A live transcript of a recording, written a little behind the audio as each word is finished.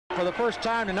for the first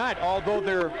time tonight, although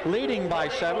they're leading by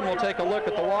 7. We'll take a look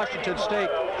at the Washington State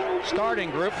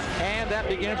starting group, and that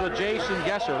begins with Jason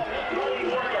Gesser.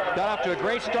 Got off to a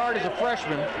great start as a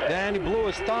freshman, then he blew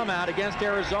his thumb out against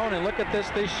Arizona, and look at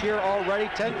this year already,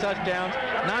 10 touchdowns,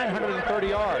 930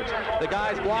 yards. The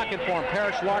guys blocking for him,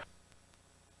 Parrish Walker.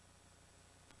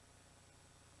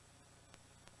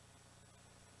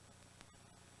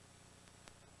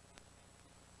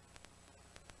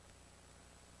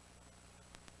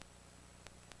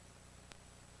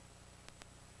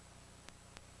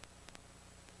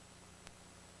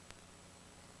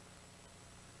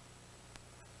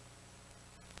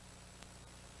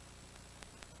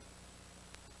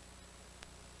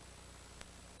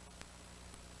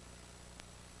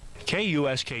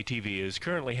 KUSK-TV is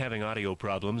currently having audio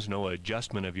problems. No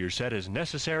adjustment of your set is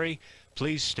necessary.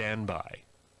 Please stand by.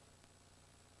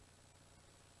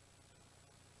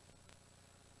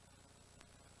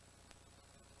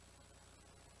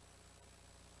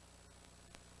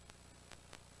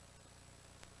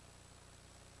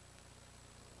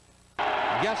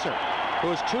 Gesser,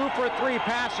 who is 2 for 3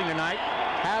 passing tonight,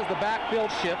 has the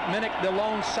backfield shift. Minnich, the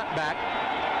lone setback.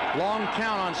 Long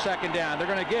count on second down. They're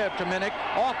going to give to Minnich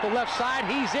off the left side.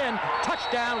 He's in.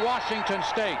 Touchdown, Washington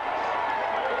State.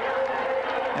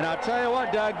 And I'll tell you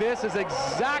what, Doug, this is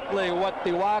exactly what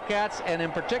the Wildcats, and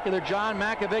in particular John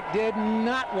Makovic, did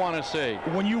not want to see.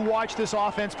 When you watch this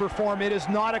offense perform, it is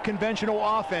not a conventional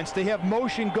offense. They have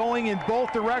motion going in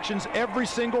both directions every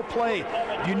single play.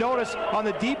 If you notice on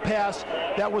the deep pass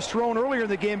that was thrown earlier in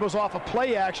the game, goes off a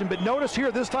play action, but notice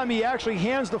here, this time he actually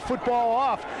hands the football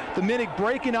off. The Minnich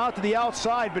breaking out to the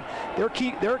outside, but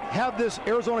they have this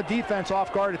Arizona defense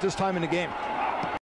off guard at this time in the game.